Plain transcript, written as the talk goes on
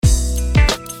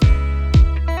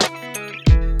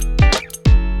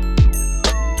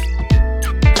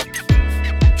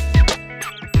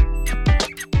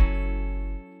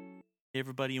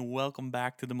everybody, and welcome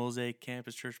back to the Mosaic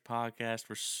Campus Church podcast.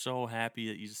 We're so happy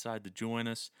that you decided to join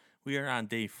us. We are on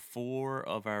day 4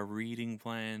 of our reading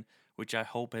plan, which I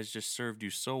hope has just served you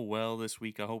so well this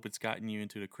week. I hope it's gotten you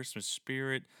into the Christmas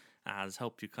spirit, has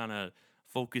helped you kind of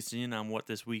focus in on what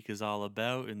this week is all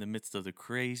about in the midst of the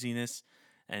craziness,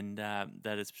 and that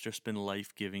it's just been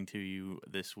life-giving to you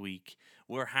this week.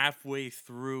 We're halfway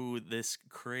through this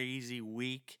crazy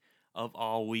week of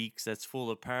all weeks that's full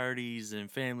of parties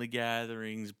and family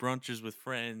gatherings, brunches with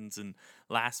friends, and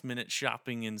last minute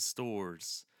shopping in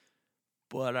stores.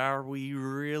 But are we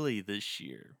really this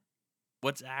year?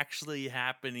 What's actually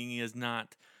happening is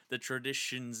not the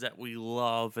traditions that we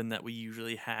love and that we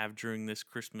usually have during this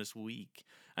Christmas week.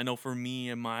 I know for me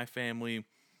and my family,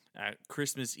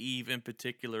 Christmas Eve in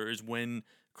particular is when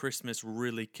Christmas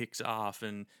really kicks off,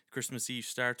 and Christmas Eve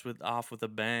starts off with a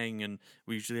bang, and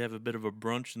we usually have a bit of a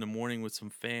brunch in the morning with some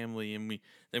family, and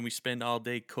we spend all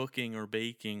day cooking or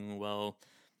baking. Well,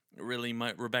 really,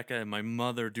 my Rebecca and my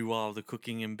mother do all the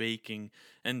cooking and baking,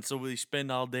 and so we spend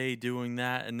all day doing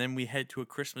that, and then we head to a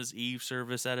Christmas Eve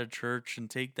service at a church and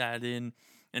take that in.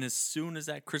 And as soon as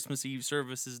that Christmas Eve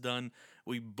service is done,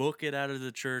 we book it out of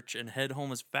the church and head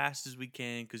home as fast as we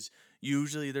can, because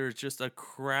usually there's just a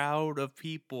crowd of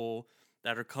people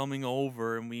that are coming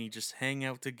over, and we just hang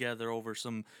out together over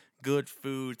some good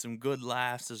food, some good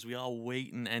laughs, as we all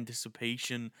wait in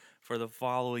anticipation for the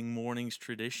following morning's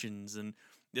traditions. And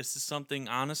this is something,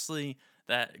 honestly,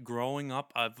 that growing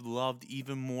up I've loved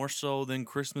even more so than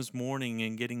Christmas morning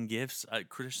and getting gifts.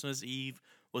 Christmas Eve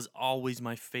was always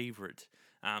my favorite.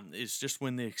 It's just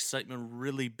when the excitement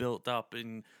really built up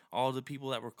and all the people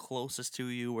that were closest to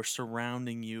you were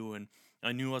surrounding you. And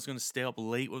I knew I was going to stay up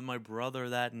late with my brother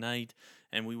that night,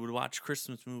 and we would watch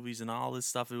Christmas movies and all this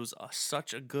stuff. It was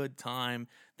such a good time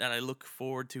that I look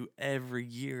forward to every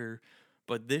year.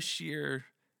 But this year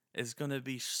is going to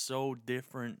be so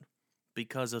different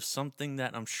because of something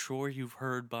that I'm sure you've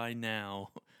heard by now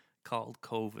called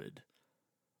COVID.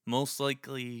 Most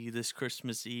likely this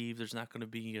Christmas Eve, there's not going to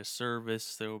be a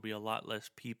service. There will be a lot less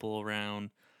people around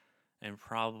and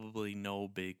probably no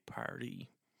big party.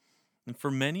 And for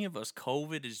many of us,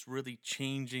 COVID is really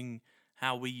changing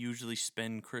how we usually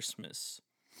spend Christmas.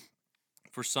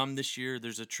 For some this year,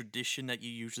 there's a tradition that you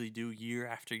usually do year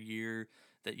after year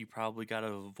that you probably got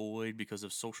to avoid because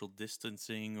of social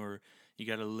distancing, or you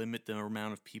got to limit the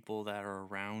amount of people that are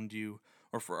around you.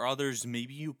 Or for others,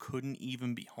 maybe you couldn't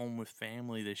even be home with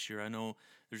family this year. I know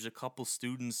there's a couple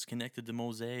students connected to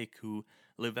Mosaic who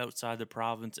live outside the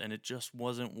province, and it just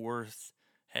wasn't worth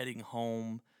heading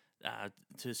home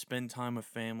to spend time with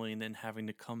family and then having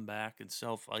to come back and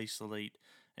self isolate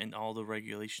and all the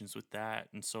regulations with that.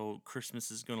 And so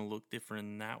Christmas is going to look different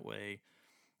in that way.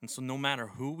 And so no matter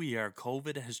who we are,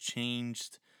 COVID has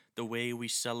changed the way we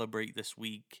celebrate this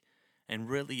week. And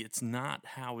really, it's not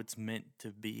how it's meant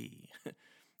to be.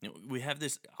 We have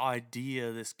this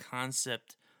idea, this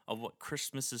concept of what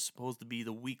Christmas is supposed to be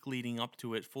the week leading up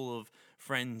to it, full of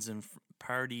friends and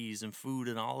parties and food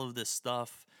and all of this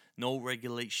stuff, no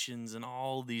regulations and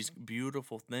all these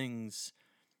beautiful things.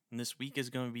 And this week is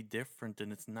going to be different,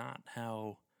 and it's not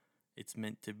how it's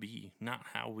meant to be, not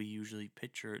how we usually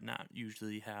picture it, not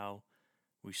usually how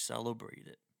we celebrate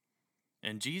it.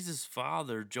 And Jesus'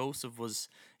 father, Joseph,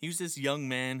 he was this young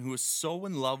man who was so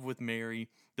in love with Mary.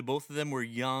 The both of them were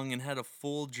young and had a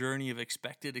full journey of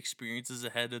expected experiences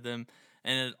ahead of them.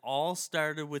 And it all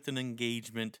started with an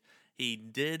engagement. He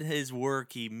did his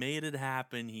work. He made it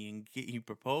happen. He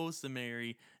proposed to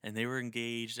Mary, and they were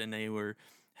engaged, and they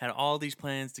had all these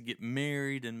plans to get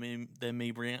married, and then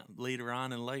maybe later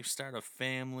on in life start a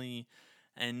family.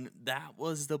 And that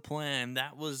was the plan.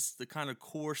 That was the kind of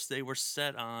course they were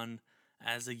set on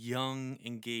as a young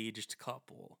engaged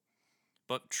couple.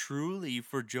 But truly,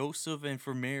 for Joseph and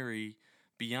for Mary,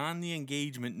 beyond the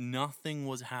engagement, nothing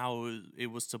was how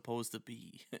it was supposed to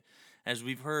be. As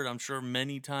we've heard, I'm sure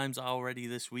many times already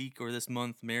this week or this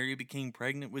month, Mary became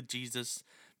pregnant with Jesus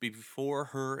before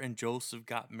her and Joseph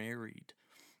got married,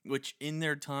 which in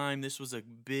their time, this was a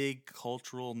big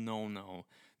cultural no-no.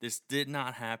 This did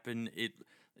not happen. It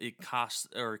caused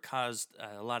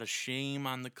a lot of shame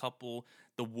on the couple.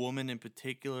 The woman in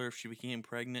particular, if she became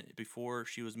pregnant before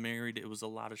she was married, it was a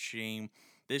lot of shame.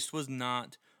 This was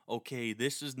not okay.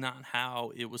 This is not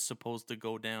how it was supposed to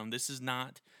go down. This is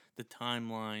not the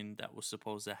timeline that was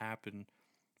supposed to happen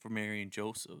for Mary and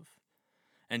Joseph.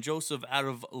 And Joseph, out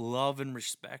of love and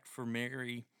respect for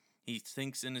Mary, he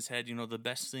thinks in his head, the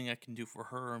best thing I can do for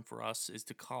her and for us is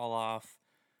to call off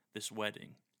this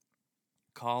wedding,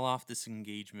 call off this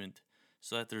engagement,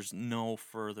 so that there's no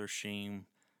further shame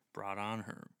brought on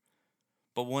her.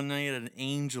 But one night an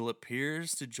angel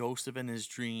appears to Joseph in his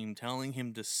dream, telling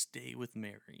him to stay with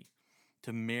Mary,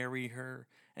 to marry her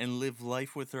and live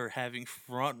life with her, having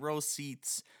front row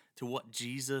seats to what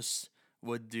Jesus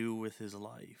would do with his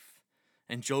life.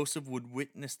 And Joseph would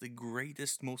witness the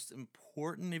greatest, most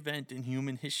important event in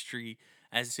human history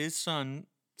as his son,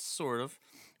 sort of,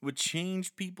 would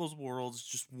change people's worlds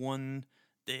just one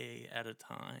day at a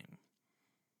time.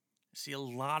 See, a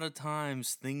lot of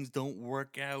times things don't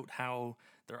work out how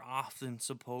they're often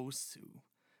supposed to.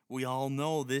 We all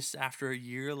know this after a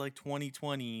year like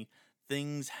 2020,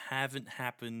 things haven't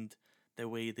happened the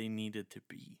way they needed to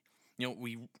be.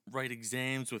 We write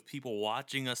exams with people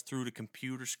watching us through the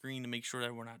computer screen to make sure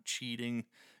that we're not cheating.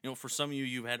 For some of you,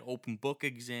 you've had open book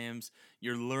exams,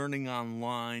 you're learning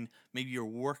online, maybe you're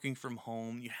working from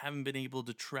home, you haven't been able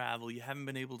to travel, you haven't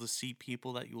been able to see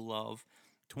people that you love.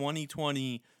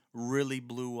 2020 really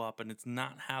blew up, and it's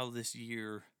not how this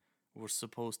year was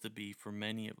supposed to be for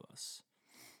many of us.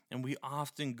 And we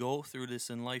often go through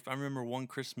this in life. I remember one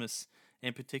Christmas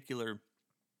in particular,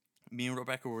 me and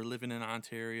Rebecca were living in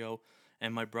Ontario,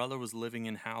 and my brother was living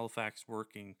in Halifax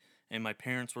working, and my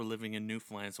parents were living in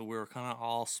Newfoundland, so we were kind of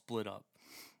all split up.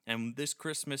 And this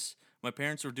Christmas, my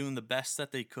parents were doing the best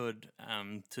that they could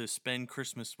to spend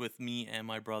Christmas with me and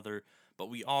my brother, but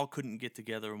we all couldn't get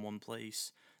together in one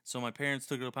place. So my parents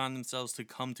took it upon themselves to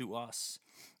come to us.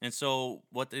 And so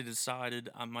what they decided,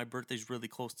 my birthday's really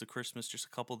close to Christmas, just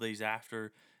a couple days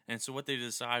after. And so what they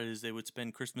decided is they would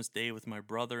spend Christmas Day with my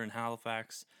brother in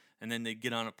Halifax, and then they'd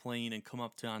get on a plane and come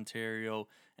up to Ontario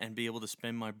and be able to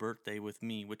spend my birthday with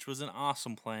me, which was an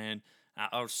awesome plan.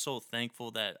 I was so thankful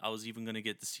that I was even going to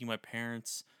get to see my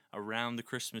parents around the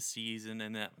Christmas season,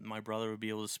 and that my brother would be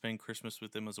able to spend Christmas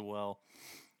with them as well.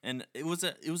 And it was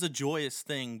a joyous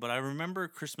thing. But I remember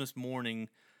Christmas morning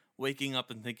waking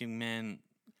up and thinking, man,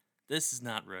 this is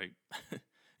not right.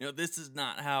 This is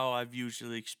not how I've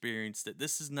usually experienced it.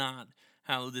 This is not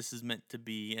how this is meant to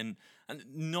be. And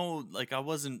no, like, I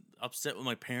wasn't upset with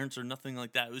my parents or nothing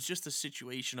like that. It was just a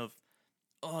situation of,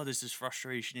 oh, this is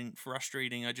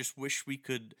frustrating. I just wish we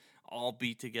could all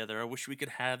be together. I wish we could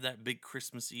have that big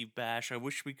Christmas Eve bash. I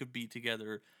wish we could be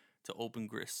together to open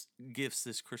gifts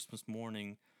this Christmas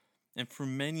morning. And for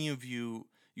many of you,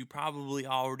 you probably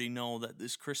already know that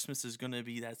this Christmas is going to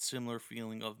be that similar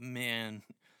feeling of, man,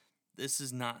 this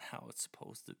is not how it's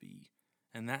supposed to be.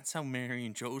 And that's how Mary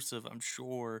and Joseph, I'm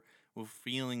sure, were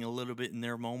feeling a little bit in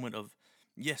their moment of,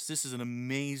 yes, this is an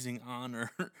amazing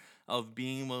honor of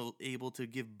being able to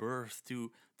give birth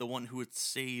to the one who would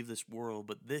save this world.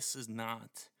 But this is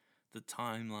not the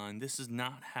timeline. This is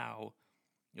not how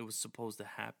it was supposed to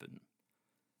happen.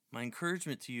 My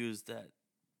encouragement to you is that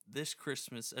this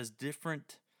Christmas, as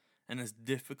different and as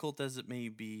difficult as it may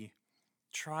be,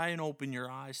 try and open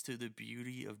your eyes to the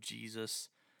beauty of Jesus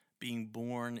being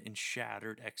born in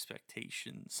shattered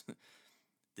expectations.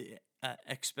 The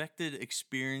expected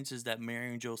experiences that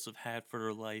Mary and Joseph had for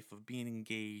their life of being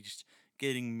engaged,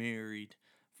 getting married,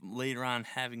 later on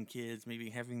having kids,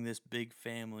 maybe having this big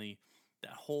family,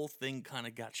 that whole thing kind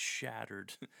of got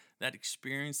shattered. That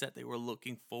experience that they were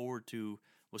looking forward to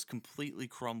was completely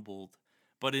crumbled.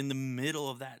 But in the middle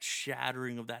of that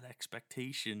shattering of that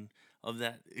expectation, of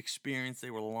that experience they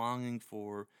were longing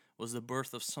for, was the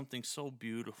birth of something so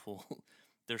beautiful.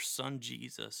 Their son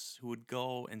Jesus, who would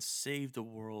go and save the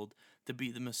world, to be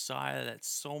the Messiah that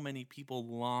so many people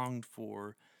longed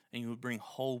for, and he would bring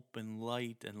hope and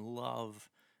light and love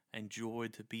and joy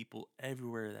to people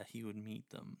everywhere that he would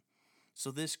meet them. So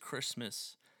this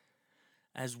Christmas,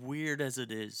 as weird as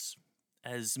it is,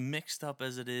 as mixed up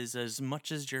as it is, as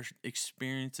much as your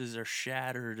experiences are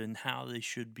shattered and how they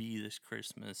should be this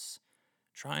Christmas,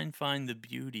 try and find the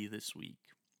beauty this week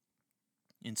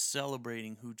in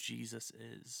celebrating who Jesus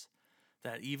is.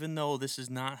 That even though this is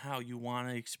not how you want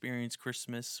to experience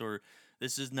Christmas, or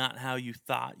this is not how you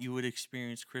thought you would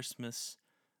experience Christmas,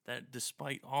 that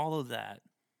despite all of that,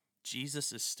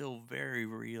 Jesus is still very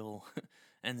real.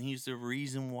 And he's the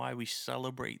reason why we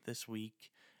celebrate this week.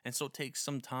 And so take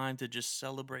some time to just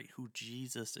celebrate who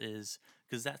Jesus is,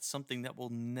 because that's something that will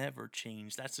never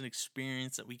change. That's an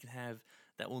experience that we can have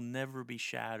that will never be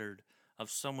shattered, of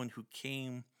someone who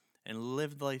came and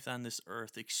lived life on this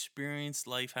earth, experienced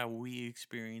life how we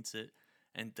experience it,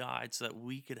 and died so that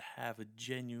we could have a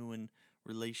genuine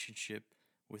relationship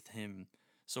with him.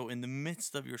 So in the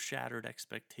midst of your shattered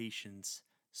expectations,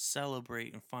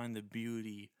 celebrate and find the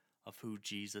beauty of who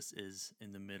Jesus is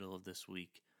in the middle of this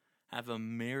week. Have a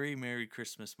Merry, Merry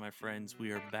Christmas, my friends.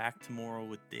 We are back tomorrow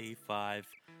with day 5.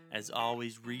 As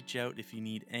always, reach out if you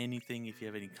need anything, if you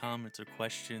have any comments or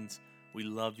questions. We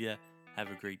love you.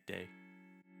 Have a great day.